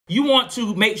you want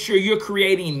to make sure you're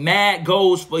creating MAD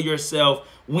goals for yourself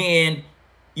when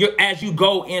as you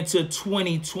go into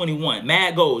 2021.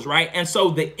 MAD goals, right? And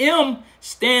so the M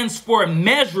stands for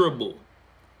measurable,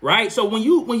 right? So when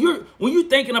you're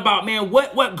thinking about, man,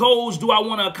 what goals do I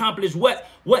want to accomplish?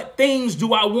 What things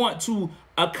do I want to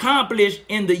accomplish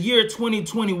in the year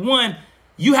 2021?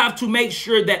 You have to make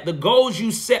sure that the goals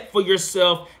you set for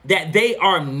yourself, that they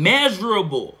are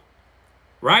measurable,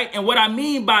 right? And what I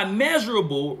mean by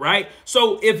measurable, right?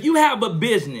 So if you have a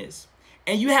business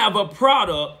and you have a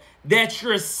product that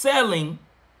you're selling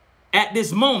at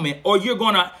this moment, or you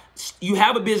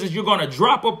have a business, you're going to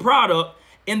drop a product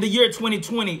in the year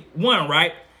 2021,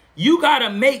 right? You got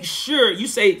to make sure you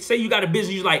say you got a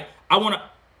business. You're like, I want to,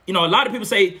 a lot of people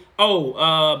say,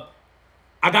 I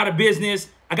got a business.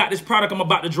 I got this product I'm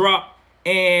about to drop.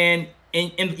 And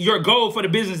your goal for the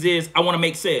business is, I want to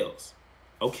make sales.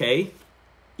 Okay.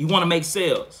 You want to make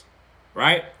sales,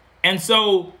 right? And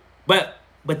so, but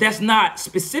that's not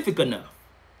specific enough,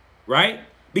 right?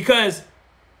 Because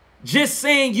just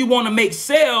saying you want to make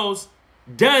sales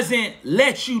doesn't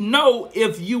let you know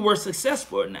if you were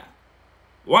successful or not.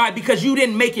 Why? Because you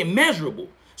didn't make it measurable.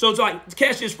 So it's like,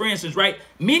 catch this for instance, right?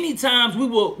 Many times we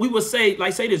will say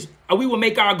this, we will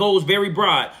make our goals very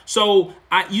broad. So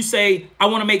you say, I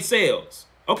want to make sales.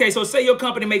 Okay, so say your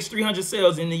company makes 300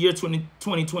 sales in the year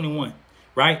 2021,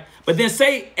 right? But then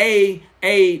say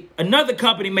another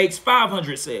company makes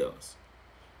 500 sales.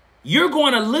 You're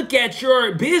going to look at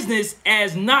your business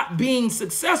as not being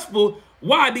successful.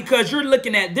 Why? Because you're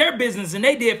looking at their business and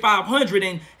they did 500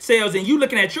 in sales, and you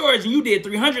looking at yours and you did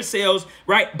 300 sales,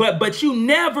 right? But you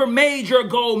never made your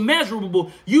goal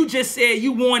measurable. You just said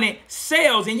you wanted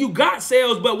sales and you got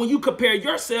sales, but when you compare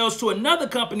your sales to another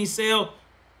company's sale,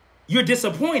 you're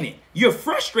disappointed. You're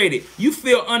frustrated. You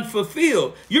feel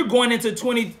unfulfilled. You're going into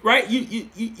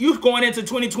you're going into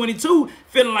 2022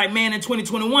 feeling like, man, in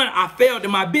 2021 I failed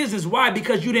in my business. Why?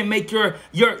 Because you didn't make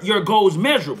your goals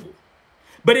measurable.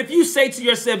 But if you say to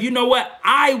yourself, you know what,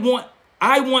 I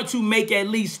want to make at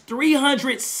least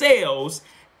 300 sales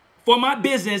for my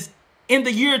business in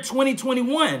the year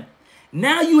 2021.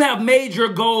 Now you have made your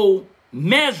goal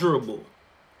measurable.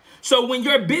 So when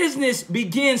your business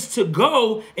begins to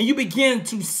go and you begin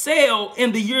to sell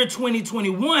in the year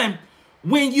 2021,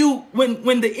 when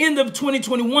the end of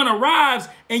 2021 arrives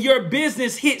and your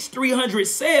business hits 300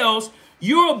 sales,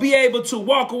 you'll be able to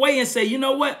walk away and say, you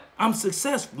know what? I'm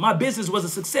successful. My business was a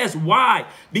success. Why?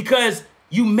 Because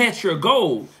you met your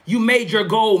goal. You made your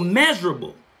goal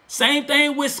measurable. Same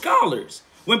thing with scholars.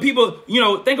 When people,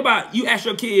 think about, you ask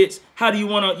your kids, how do you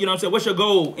want to, what's your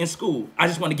goal in school? I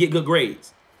just want to get good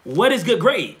grades. What is good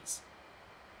grades?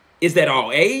 Is that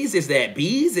all A's? Is that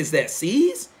B's? Is that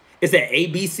C's? Is that A,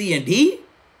 B, C, and D?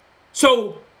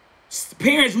 So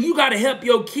parents, you got to help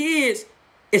your kids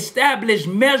establish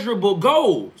measurable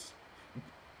goals.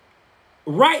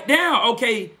 Write down,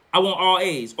 okay, I want all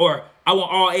A's, or I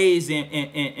want all A's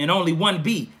and only one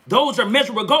B. Those are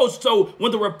measurable goals. So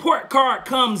when the report card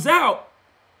comes out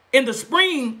in the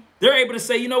spring, they're able to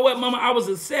say, you know what, Mama, I was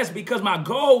a success because my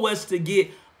goal was to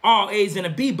get all A's and a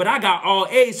B, but I got all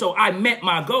A's, so I met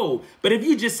my goal. But if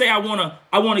you just say I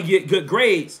wanna get good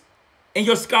grades, and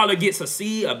your scholar gets a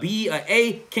C, a B, a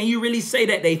A, can you really say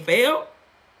that they failed?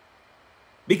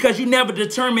 Because you never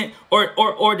determined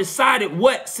or decided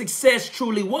what success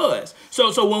truly was.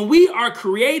 So when we are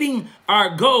creating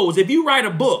our goals, if you write a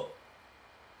book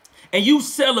and you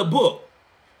sell a book,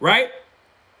 right?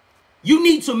 You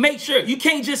need to make sure, you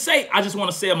can't just say, I just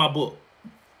want to sell my book.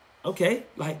 Okay,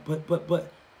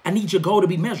 but I need your goal to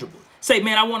be measurable. Say,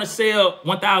 man, I want to sell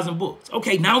 1,000 books.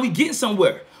 Okay, now we getting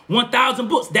somewhere. 1,000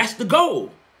 books, that's the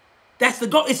goal. That's the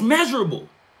goal. It's measurable.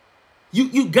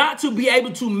 You got to be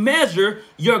able to measure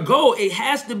your goal. It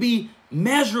has to be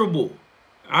measurable.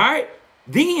 All right.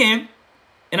 Then,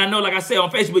 and I know, like I said on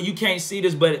Facebook, you can't see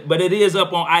this, but it is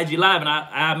up on IG Live, and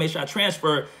I make sure I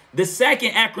transfer the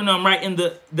second acronym, right, in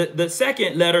the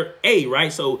second letter, A,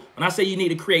 right? So when I say you need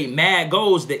to create MAD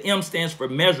goals, the M stands for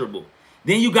measurable.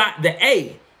 Then you got the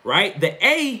A, right? The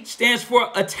A stands for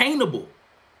attainable,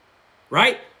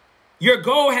 right? Your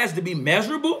goal has to be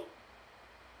measurable,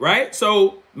 right?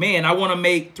 So, man, I want to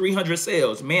make 300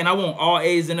 sales. Man, I want all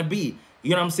A's and a B.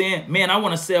 You know what I'm saying? Man, I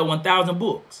want to sell 1,000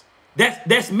 books.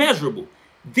 That's measurable.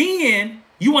 Then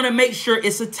you want to make sure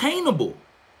it's attainable,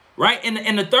 right?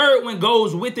 And the third one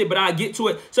goes with it, but I'll get to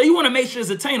it. So you want to make sure it's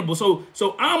attainable. So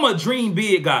I'm a dream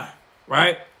big guy,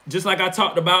 right? Just like I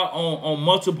talked about on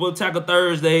multiple Tackle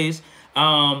Thursdays.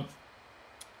 I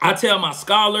tell my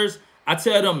scholars, I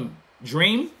tell them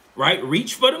dream, right?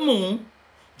 Reach for the moon,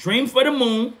 dream for the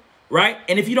moon, right?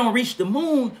 And if you don't reach the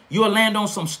moon, you'll land on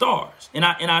some stars. And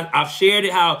I've shared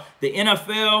it how the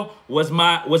NFL was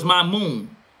my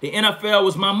moon. The NFL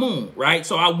was my moon, right?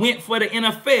 So I went for the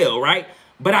NFL, right?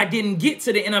 But I didn't get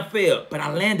to the NFL, but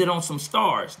I landed on some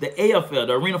stars. The AFL,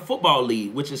 the Arena Football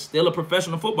League, which is still a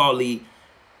professional football league,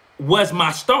 was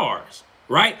my stars,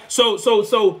 right? So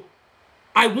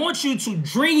I want you to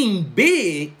dream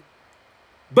big,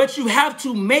 but you have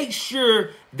to make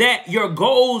sure that your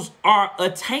goals are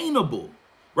attainable,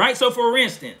 right? So for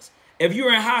instance, if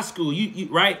you're in high school, you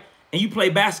right, and you play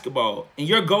basketball, and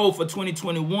your goal for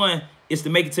 2021 is to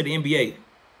make it to the NBA.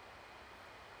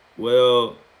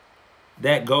 Well,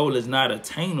 that goal is not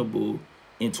attainable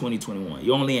in 2021.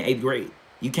 You're only in 8th grade.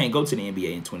 You can't go to the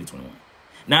NBA in 2021.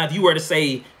 Now, if you were to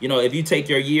say, you know, if you take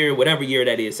your year, whatever year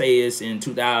that is, say it's in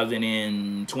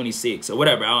 2026 or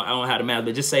whatever, I don't know how to math,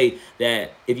 but just say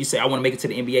that if you say, I want to make it to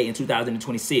the NBA in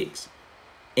 2026,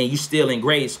 and you're still in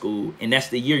grade school, and that's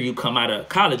the year you come out of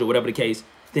college or whatever the case,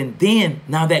 then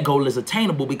now that goal is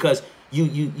attainable because you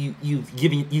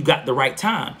got the right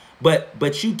time.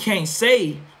 But you can't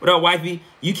say, what up, wifey?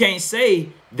 You can't say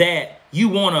that you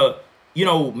want to, you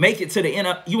know, make it to the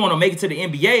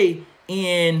NBA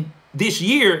in this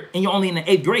year and you're only in the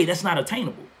 8th grade. That's not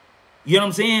attainable. You know what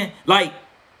I'm saying? Like,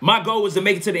 my goal was to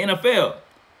make it to the NFL.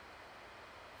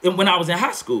 And when I was in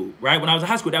high school, right? When I was in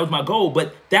high school, that was my goal.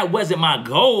 But that wasn't my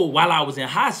goal while I was in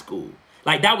high school.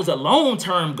 Like, that was a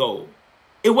long-term goal.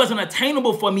 It wasn't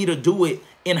attainable for me to do it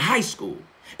in high school.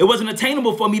 It wasn't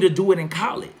attainable for me to do it in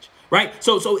college, right?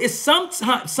 So it's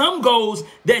some goals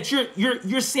that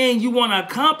you're saying you want to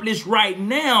accomplish right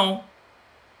now,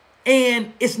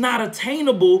 and it's not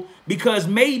attainable because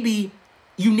maybe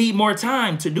you need more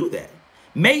time to do that.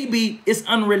 Maybe it's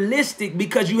unrealistic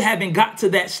because you haven't got to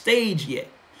that stage yet.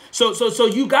 So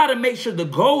you got to make sure the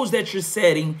goals that you're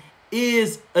setting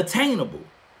is attainable.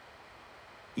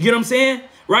 You know what I'm saying?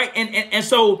 Right? And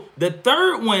so the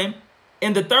third one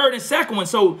and the third and second one,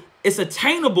 so it's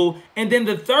attainable. And then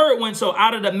the third one, so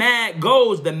out of the M.A.D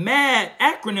goals, the M.A.D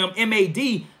acronym,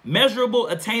 M.A.D, measurable,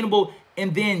 attainable,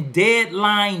 and then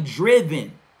deadline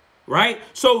driven, right?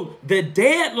 So the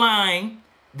deadline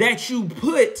that you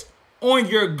put on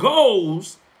your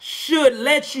goals should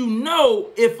let you know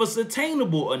if it's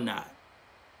attainable or not.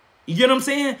 You get what I'm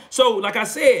saying? So like I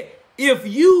said, if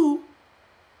you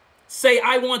say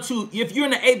if you're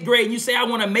in the 8th grade and you say I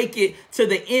want to make it to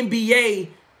the NBA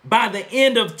by the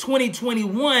end of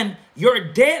 2021, your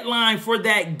deadline for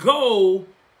that goal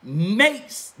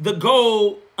makes the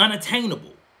goal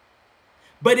unattainable.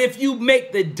 But if you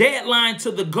make the deadline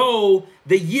to the goal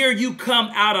the year you come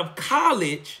out of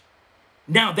college,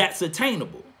 now that's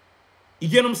attainable. You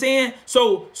get what I'm saying?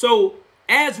 So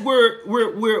as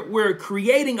we're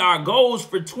creating our goals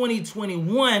for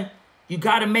 2021, you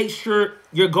got to make sure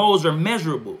your goals are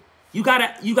measurable. You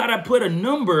gotta put a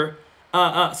number,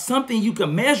 something you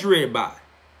can measure it by.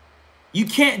 You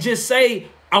can't just say,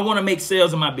 I want to make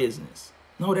sales in my business.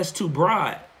 No, that's too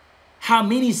broad. How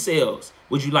many sales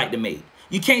would you like to make?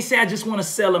 You can't say, I just want to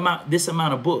sell this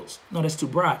amount of books. No, that's too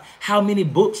broad. How many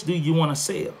books do you want to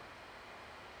sell?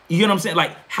 You know what I'm saying?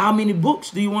 Like, how many books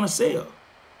do you want to sell?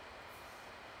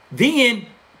 Then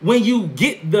when you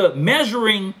get the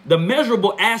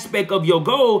measurable aspect of your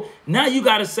goal, now you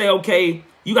got to say, okay,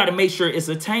 you got to make sure it's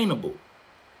attainable.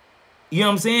 You know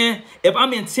what I'm saying? If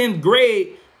I'm in 10th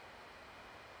grade,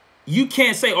 you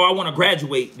can't say, oh, I want to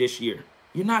graduate this year.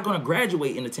 You're not going to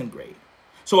graduate in the 10th grade.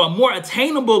 So a more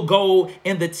attainable goal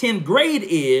in the 10th grade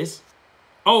is,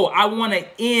 oh, I want to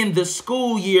end the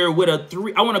school year with a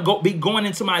 3. I want to be going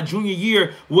into my junior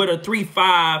year with a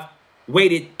 3.5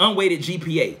 unweighted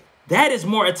GPA. That is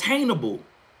more attainable.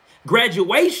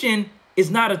 Graduation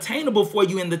is not attainable for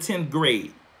you in the 10th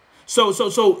grade.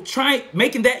 So try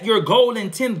making that your goal in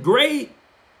 10th grade.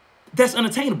 That's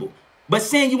unattainable. But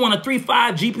saying you want a 3.5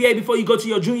 GPA before you go to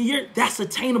your junior year, that's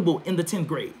attainable in the 10th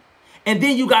grade. And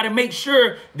then you got to make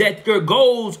sure that your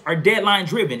goals are deadline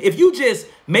driven. If you just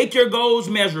make your goals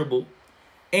measurable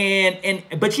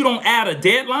but you don't add a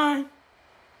deadline,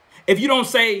 if you don't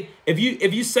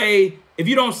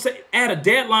add a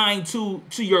deadline to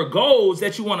your goals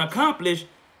that you want to accomplish,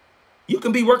 you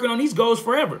can be working on these goals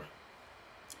forever.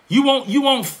 You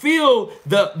won't feel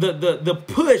the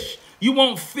push. You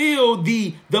won't feel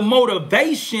the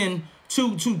motivation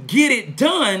to get it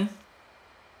done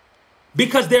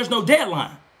because there's no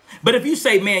deadline. But if you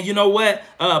say, man, you know what?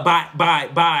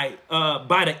 By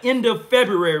the end of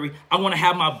February, I want to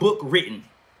have my book written,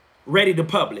 ready to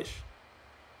publish.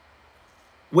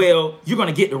 Well, you're going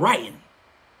to get to writing.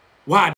 Why?